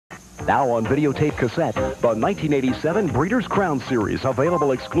Now on videotape cassette, the 1987 Breeders' Crown Series,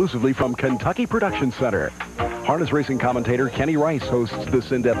 available exclusively from Kentucky Production Center. Harness racing commentator Kenny Rice hosts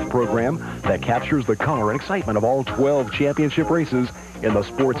this in-depth program that captures the color and excitement of all 12 championship races in the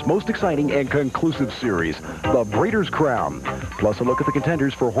sport's most exciting and conclusive series, the Breeders' Crown. Plus a look at the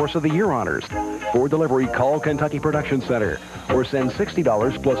contenders for Horse of the Year honors. For delivery, call Kentucky Production Center or send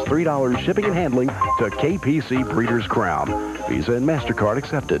 $60 plus $3 shipping and handling to KPC Breeders' Crown. Visa and MasterCard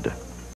accepted.